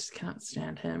why, I just cannot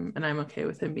stand him, and I'm okay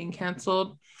with him being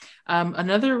canceled.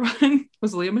 Another one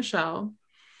was Leah Michelle,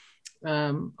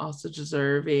 also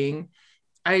deserving.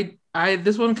 I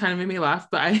this one kind of made me laugh,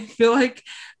 but I feel like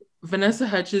Vanessa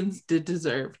Hudgens did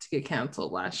deserve to get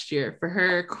canceled last year for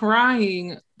her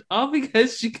crying, all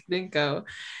because she couldn't go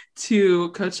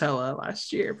to Coachella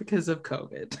last year because of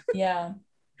COVID. Yeah,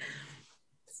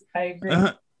 I agree.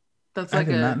 That's I like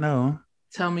did not know.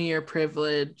 tell me your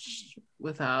privilege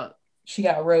without. She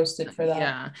got roasted for that.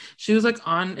 Yeah, she was like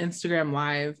on Instagram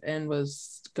Live and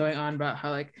was going on about how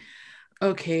like,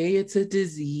 okay, it's a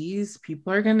disease,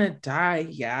 people are gonna die.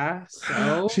 Yeah,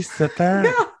 so She said that.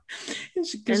 yeah. And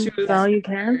she was, so you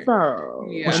cancel.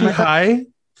 Yeah. Was she high?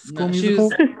 School No, she Musical?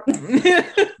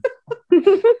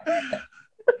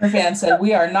 Her fan said,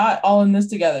 "We are not all in this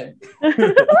together."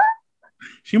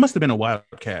 She must have been a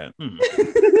wildcat.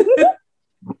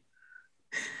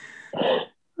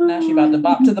 Now she about to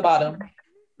bop to the bottom.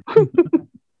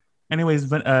 Anyways,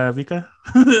 Vika,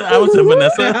 I was in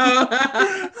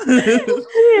Vanessa.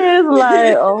 She is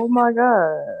like, oh my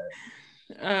god.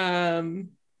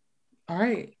 All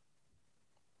right.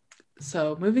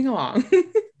 So moving along,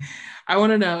 I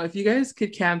want to know if you guys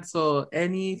could cancel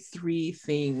any 3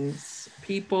 things,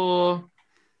 people,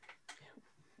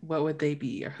 what would they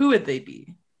be, or who would they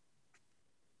be?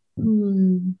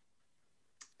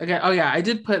 Okay. Oh yeah, I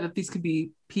did put that these could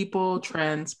be people,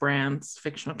 trends, brands,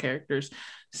 fictional characters,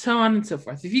 so on and so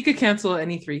forth. If you could cancel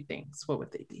any 3 things, what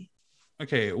would they be?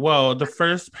 Okay, well,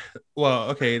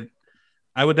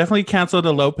 I would definitely cancel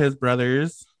the Lopez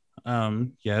brothers.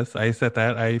 Yes, I said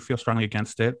that. I feel strongly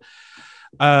against it.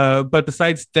 But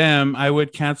besides them, I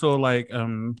would cancel like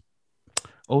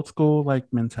old school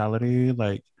like mentality,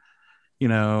 like, you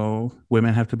know,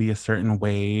 women have to be a certain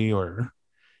way, or,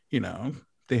 you know,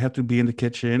 they have to be in the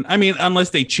kitchen. I mean, unless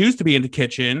they choose to be in the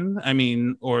kitchen, I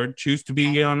mean, or choose to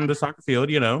be on the soccer field,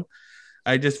 you know.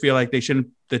 I just feel like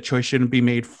the choice shouldn't be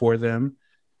made for them.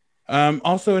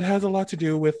 Also, it has a lot to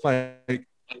do with like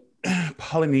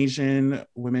Polynesian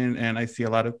women, and I see a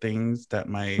lot of things that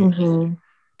my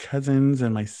cousins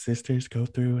and my sisters go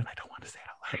through, and I don't want to say it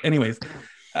out loud. Anyways,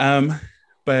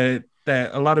 but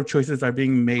that a lot of choices are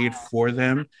being made for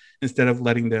them instead of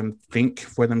letting them think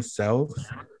for themselves.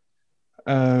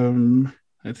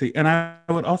 Let's see, and I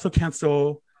would also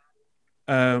cancel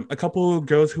a couple of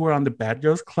girls who were on the Bad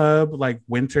Girls Club, like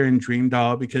Winter and Dream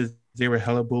Doll, because they were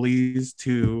hella bullies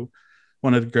to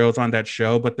one of the girls on that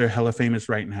show, but they're hella famous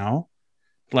right now.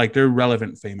 Like, they're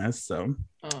relevant famous, so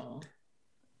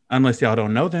unless y'all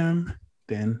don't know them,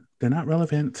 then they're not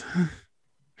relevant.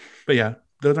 But yeah,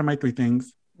 those are my 3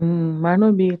 things. Mine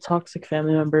would be toxic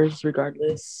family members,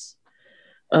 regardless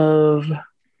of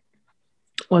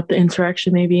what the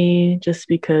interaction may be, just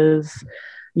because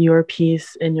your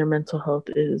peace and your mental health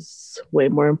is way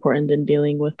more important than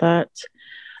dealing with that.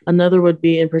 Another would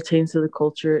be, and pertains to the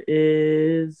culture,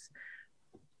 is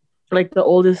like the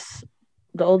oldest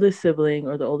sibling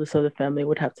or the oldest of the family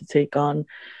would have to take on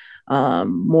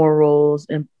more roles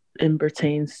and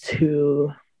pertains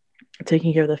to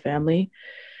taking care of the family.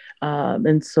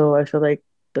 And so I feel like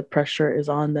the pressure is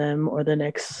on them, or the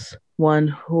next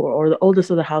one or the oldest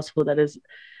of the household that is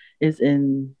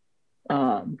in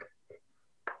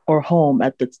or home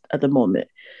at the moment.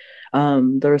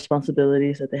 The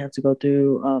responsibilities that they have to go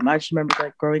through. I just remember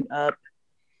like growing up,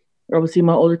 or would see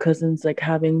my older cousins like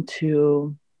having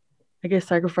to, I guess,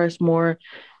 sacrifice more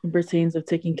in pertains of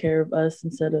taking care of us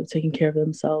instead of taking care of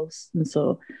themselves. And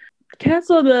so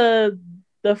cancel the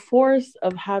force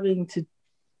of having to,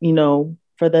 you know,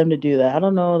 for them to do that. I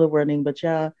don't know the wording, but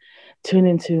yeah, tune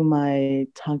into my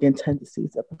Tongan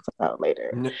tendencies episode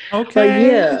later. Okay. But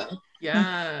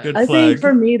Yeah. Good I plug. think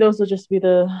for me, those would just be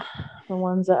the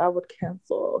ones that I would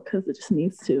cancel, because it just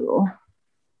needs to.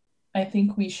 I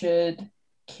think we should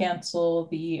cancel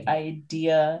the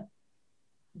idea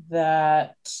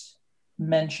that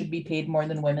men should be paid more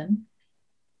than women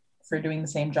for doing the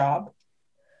same job.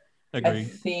 Agree. I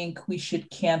think we should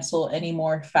cancel any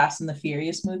more Fast and the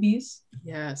Furious movies.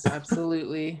 Yes,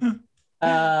 absolutely.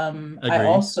 I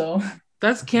also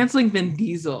that's canceling Vin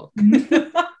Diesel.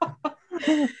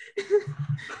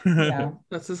 Yeah,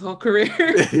 that's his whole career.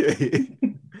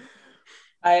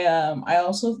 I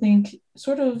also think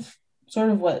sort of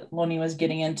what Loni was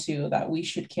getting into, that we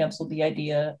should cancel the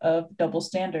idea of double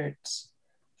standards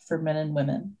for men and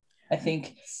women. I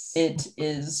think it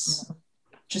is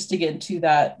just to get into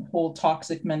that whole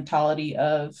toxic mentality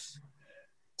of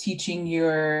teaching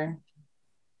young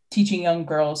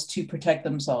girls to protect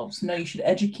themselves. No, you should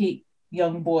educate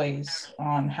young boys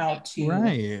on how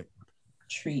to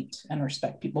treat and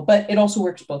respect people. But it also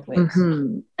works both ways.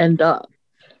 And But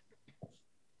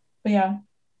yeah,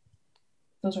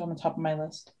 those are on the top of my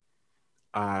list.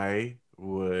 I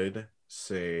would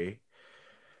say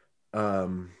I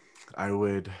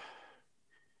would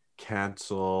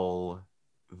cancel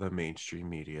the mainstream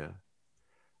media.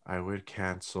 I would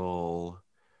cancel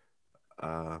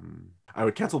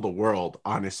the world,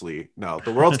 honestly. No,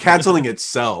 the world's canceling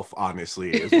itself,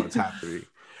 honestly, is what's happening.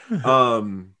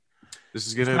 This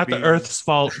is gonna Not be the Earth's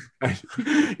fault.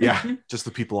 yeah, just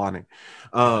the people on it.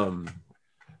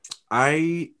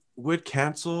 I would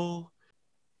cancel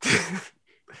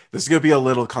this is gonna be a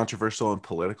little controversial and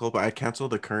political, but I cancel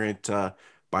the current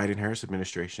Biden-Harris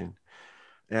administration.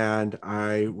 And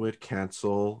I would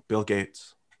cancel Bill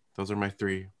Gates. Those are my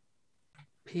three.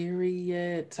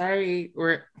 Period. Sorry,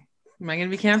 am I gonna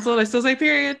be canceled? I still say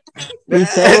period. We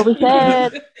said what we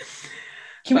said.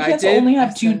 Can we cancel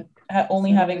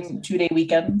only having 2-day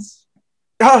weekends?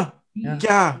 Yeah.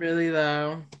 Really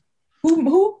though.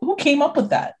 Who came up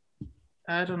with that?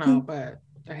 I don't know, but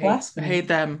I hate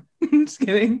them. Just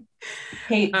kidding.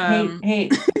 Hate.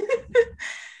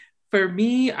 For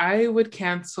me, I would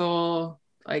cancel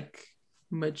like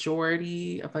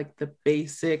majority of like the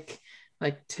basic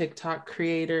like TikTok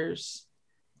creators,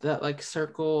 that like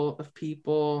circle of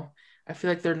people. I feel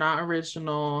like they're not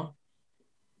original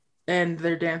and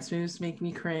their dance moves make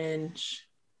me cringe.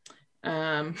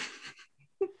 And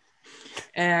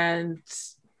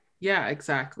yeah,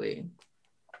 exactly.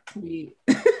 Sean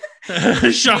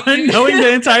knowing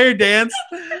the entire dance.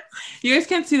 You guys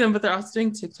can't see them, but they're also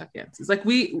doing TikTok dances. Like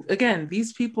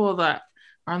these people that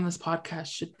are on this podcast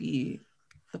should be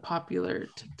the popular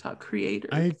TikTok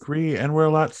creators. I agree, and we're a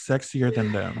lot sexier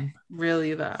than them.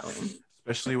 Really though.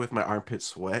 Especially with my armpit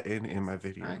sweating in my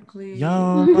video. Exactly.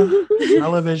 Yum.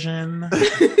 Television.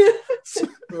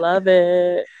 Love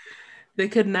it. They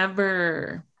could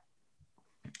never.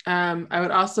 I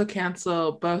would also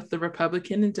cancel both the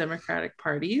Republican and Democratic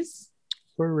parties.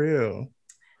 For real.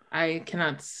 I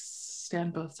cannot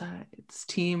stand both sides.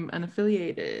 Team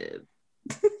unaffiliated.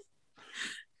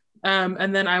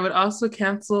 And then I would also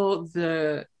cancel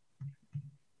the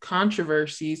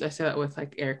controversies. I say that with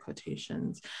like air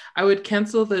quotations. I would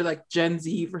cancel the like Gen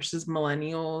Z versus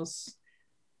millennials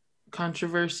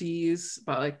controversies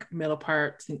about like middle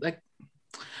parts. Like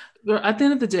at the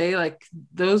end of the day, like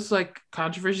those like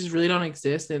controversies really don't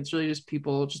exist, and it's really just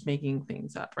people just making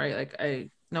things up, right?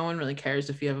 Like no one really cares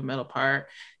if you have a middle part,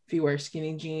 if you wear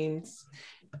skinny jeans.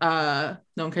 No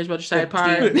one cares about your side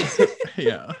part.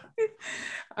 Yeah.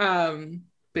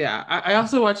 But yeah, I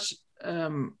also watch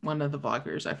one of the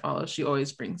vloggers I follow. She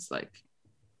always brings like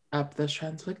up this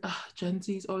trends like, Gen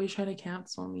Z's always trying to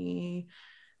cancel me,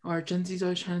 or Gen Z's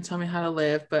always trying to tell me how to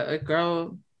live, but a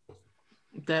girl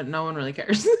that no one really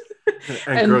cares.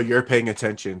 and girl, you're paying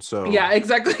attention, so yeah,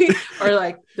 exactly. Or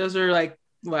like those are like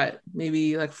what,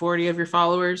 maybe like 40 of your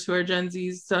followers who are Gen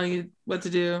Z's telling you what to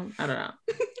do. I don't know.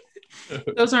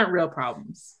 Those aren't real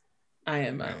problems. I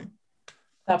am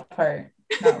that part,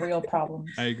 not real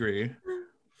problems. I agree.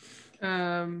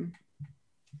 So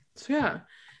yeah,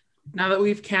 now that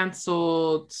we've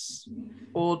canceled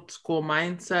old school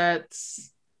mindsets,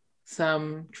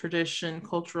 some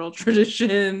cultural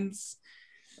traditions,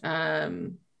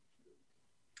 so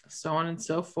on and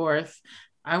so forth,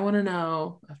 I want to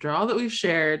know, after all that we've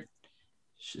shared,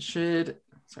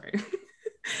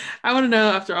 I want to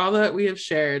know, after all that we have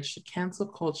shared, should cancel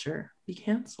culture be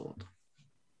canceled?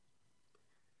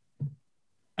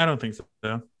 I don't think so.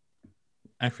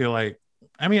 I feel like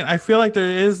there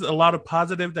is a lot of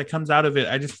positive that comes out of it.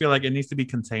 I just feel like it needs to be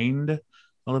contained a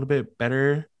little bit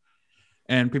better,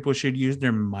 and people should use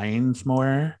their minds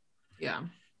more. Yeah.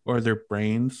 Or their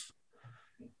brains,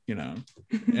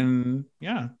 and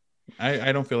yeah,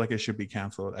 I don't feel like it should be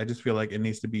canceled. I just feel like it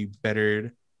needs to be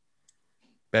better.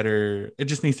 It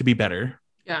just needs to be better.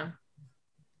 Yeah.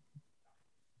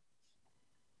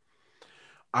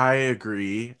 I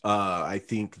agree. I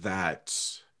think that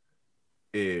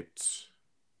it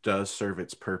does serve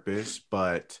its purpose,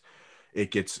 but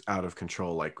it gets out of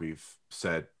control, like we've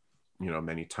said,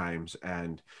 many times.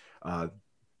 And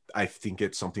I think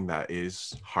it's something that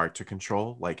is hard to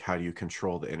control. Like, how do you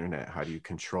control the internet? How do you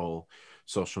control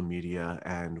social media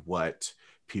and what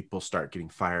people start getting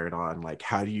fired on? Like,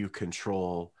 how do you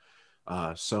control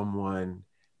someone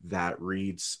that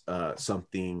reads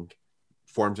something,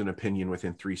 forms an opinion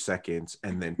within 3 seconds,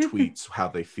 and then tweets how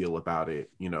they feel about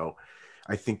it?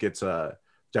 I think it's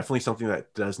definitely something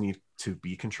that does need to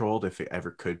be controlled if it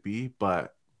ever could be,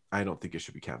 but I don't think it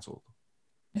should be canceled.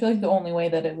 I feel like the only way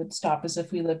that it would stop is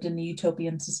if we lived in a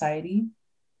utopian society.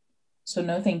 So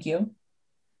no, thank you.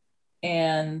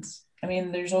 And I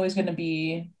mean, there's always going to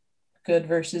be good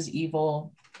versus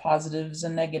evil, positives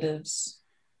and negatives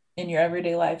in your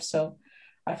everyday life. So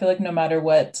I feel like no matter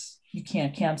what, you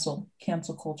can't cancel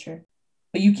culture,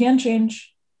 but you can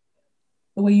change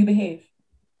the way you behave.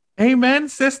 Amen,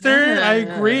 sister. I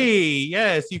Yes. agree.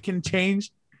 Yes, you can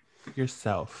change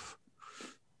yourself.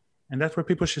 And that's where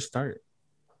people should start.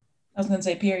 I was gonna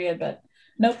say period, but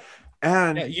nope.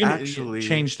 And Yeah, you actually,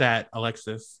 change that,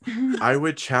 Alexis. I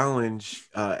would challenge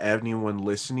anyone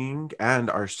listening and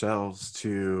ourselves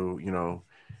to,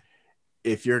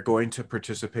 if you're going to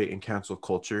participate in cancel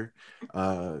culture,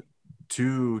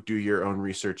 to do your own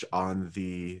research on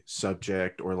the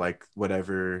subject or like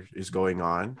whatever is going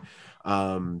on.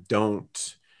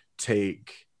 Don't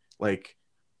take like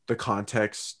the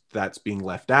context that's being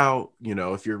left out.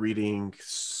 If you're reading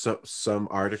some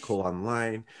article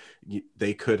online,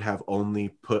 they could have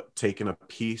only taken a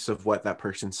piece of what that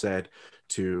person said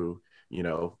to,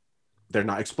 they're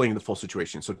not explaining the full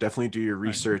situation. So definitely do your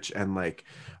research and like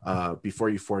before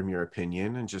you form your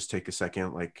opinion, and just take a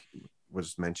second, like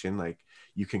was mentioned, like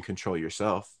you can control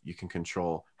yourself, you can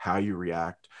control how you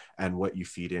react and what you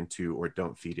feed into or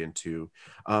don't feed into.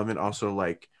 And also,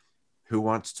 like, who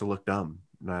wants to look dumb?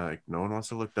 Like, no one wants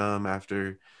to look dumb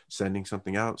after sending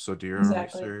something out. So do your own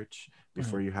research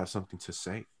before you have something to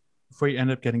say. Before you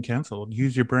end up getting canceled,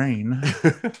 use your brain.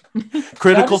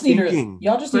 Critical thinking.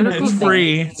 Y'all just need to It's read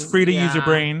free. things. It's free to use your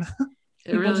brain.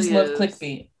 It People really just love is.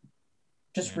 clickbait.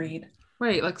 Just read.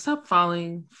 Right, like stop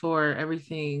falling for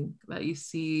everything that you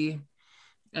see.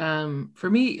 For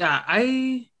me, yeah,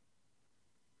 I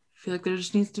feel like there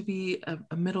just needs to be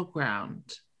a middle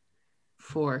ground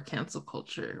for cancel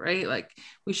culture, right? Like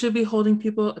we should be holding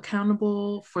people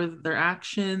accountable for their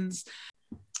actions.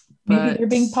 Maybe they're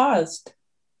being paused.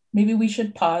 Maybe we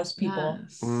should pause people.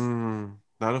 Yes.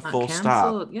 Not a full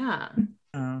canceled, stop.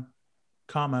 Yeah.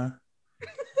 Comma.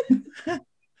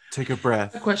 Take a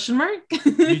breath. A question mark?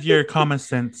 Use your common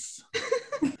sense.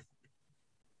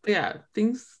 Yeah,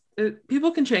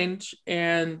 people can change,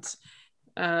 and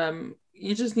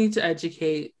you just need to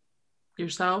educate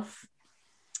yourself.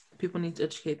 People need to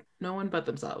educate no one but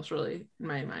themselves, really, in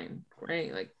my mind,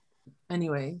 right? Like,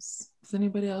 anyways, does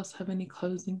anybody else have any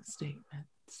closing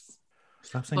statements?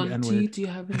 Stop saying the Lunty, N-word. do you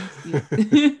have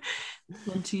any?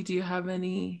 Lunty, do you have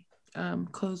any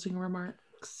closing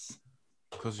remarks?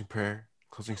 Closing prayer.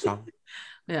 Closing song.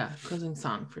 Yeah, closing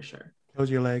song for sure. Close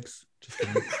your legs. Just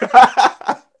kidding.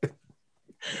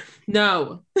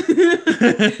 No.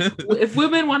 If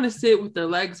women want to sit with their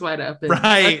legs wide open,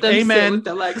 right? Let them Amen. sit with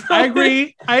their legs open.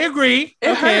 I agree.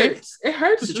 It hurts. It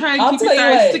hurts to try and I'll keep tell your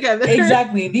you thighs what, together.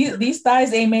 exactly. These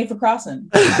thighs ain't made for crossing.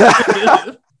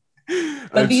 But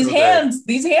these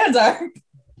hands are.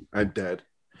 I'm dead.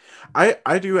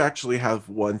 I do actually have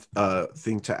one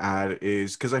thing to add,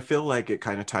 is because I feel like it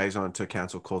kind of ties on to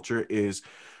cancel culture, is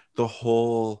the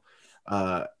whole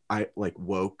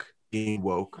being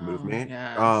woke movement.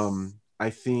 Yes. I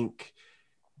think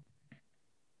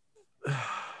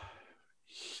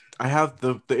I have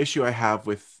the issue I have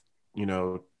with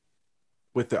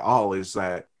with it all is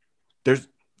that there's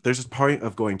a point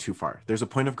of going too far. There's a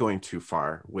point of going too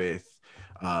far with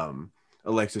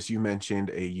Alexis, you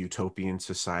mentioned a utopian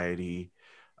society,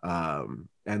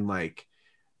 and like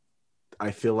I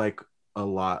feel like a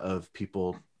lot of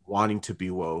people wanting to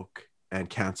be woke and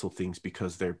cancel things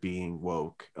because they're being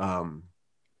woke. I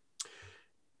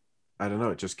don't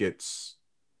know,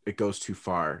 it goes too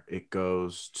far. It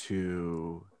goes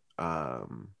to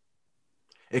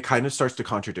it kind of starts to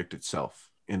contradict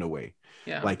itself in a way.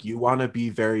 Yeah. Like you want to be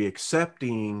very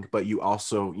accepting, but you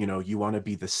also, you want to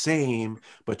be the same,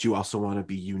 but you also want to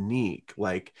be unique.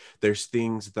 Like there's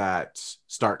things that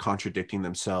start contradicting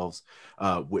themselves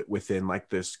within like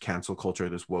this cancel culture,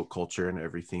 this woke culture and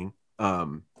everything.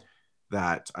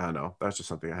 That, I don't know, that's just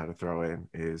something I had to throw in.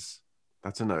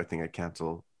 That's another thing I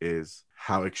cancel, is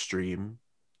how extreme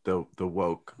the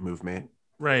woke movement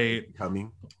Right.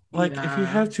 coming. Like if you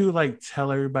have to like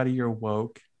tell everybody you're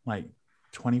woke like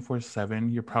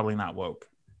 24/7, you're probably not woke,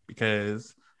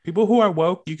 because people who are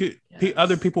woke,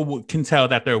 other people can tell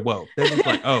that they're woke. They're just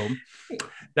like, oh,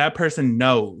 that person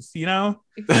knows,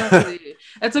 Exactly.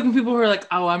 It's like when people who are like,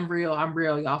 oh, I'm real,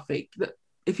 y'all fake.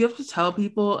 If you have to tell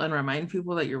people and remind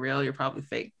people that you're real, you're probably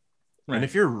fake. Right. And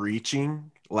if you're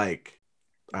reaching, like,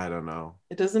 I don't know,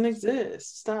 it doesn't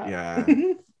exist. Stop. Yeah.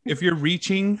 If you're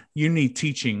reaching, you need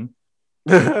teaching.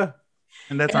 And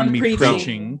that's on me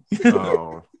preaching.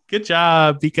 Oh. Good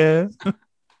job, Vika.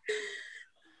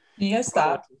 You guys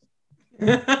stop.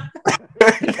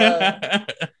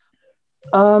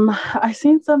 I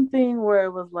seen something where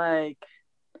it was like,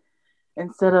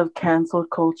 instead of cancel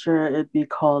culture, it'd be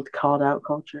called out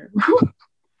culture.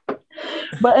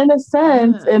 But in a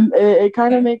sense, it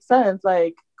kind of makes sense,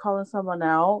 like calling someone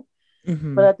out.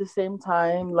 Mm-hmm. But at the same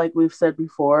time, like we've said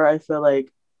before, I feel like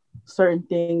certain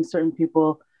things, certain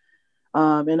people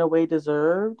in a way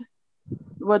deserved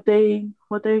what they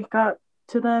got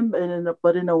to them,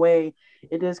 but in a way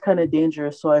it is kind of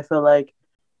dangerous. So I feel like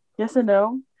yes and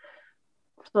no.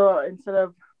 So instead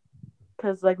of,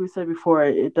 because like we said before,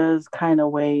 it does kind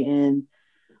of weigh in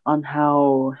on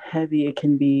how heavy it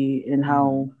can be and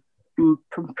how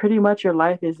pretty much your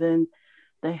life is in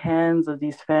the hands of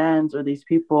these fans or these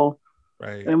people.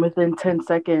 Right. And within 10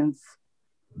 seconds,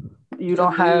 you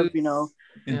don't have, you know,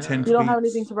 Intense you don't have tweets.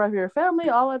 anything to provide for your family,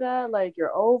 all of that. Like,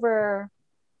 you're over.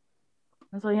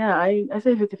 And so, yeah, I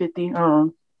say 50-50. I don't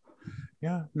know.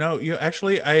 Yeah. No, you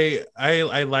actually, I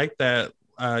like that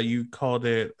you called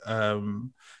it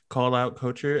call out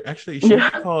culture. Actually, it should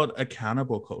be called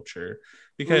accountable culture.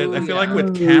 Because I feel like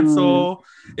with cancel,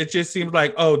 it just seems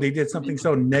like, oh, they did something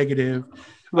so negative.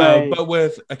 Right. But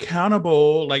with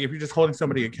accountable, like if you're just holding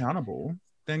somebody accountable,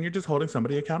 then you're just holding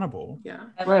somebody accountable. Yeah.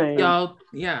 Right. Y'all,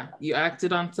 yeah, you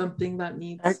acted on something that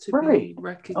needs to Right. be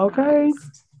recognized. Okay.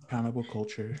 Accountable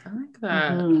culture. I like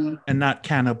that. Mhm. And not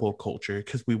cannibal culture,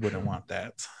 because we wouldn't want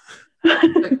that.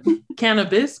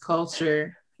 Cannabis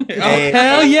culture. Oh,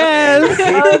 hell yes!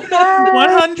 Okay.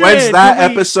 100. When's that Can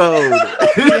we- episode?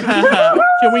 Yeah.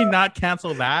 Can we not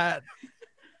cancel that?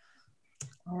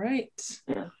 All right.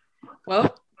 Yeah.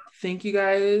 Well, thank you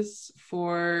guys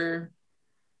for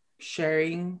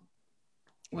sharing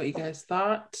what you guys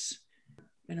thought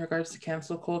in regards to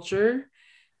cancel culture.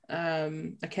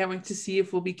 I can't wait to see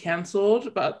if we'll be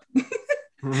canceled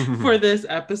for this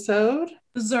episode.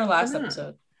 This is our last Yeah.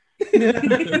 episode.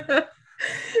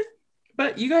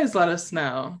 But you guys let us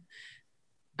know.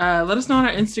 Let us know on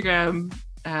our Instagram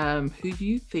who do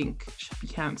you think should be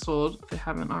canceled if they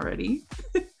haven't already.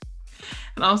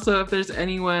 And also if there's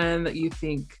anyone that you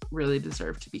think really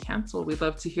deserve to be canceled. We'd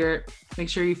love to hear it. Make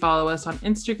sure you follow us on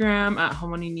Instagram at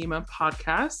Homonynema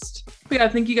Podcast. But yeah,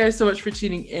 thank you guys so much for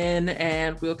tuning in,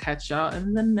 and we'll catch y'all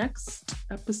in the next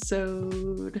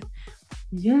episode.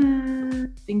 Yeah.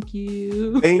 Thank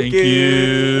you. Thank Thank you.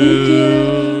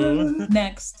 you.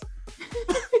 Next.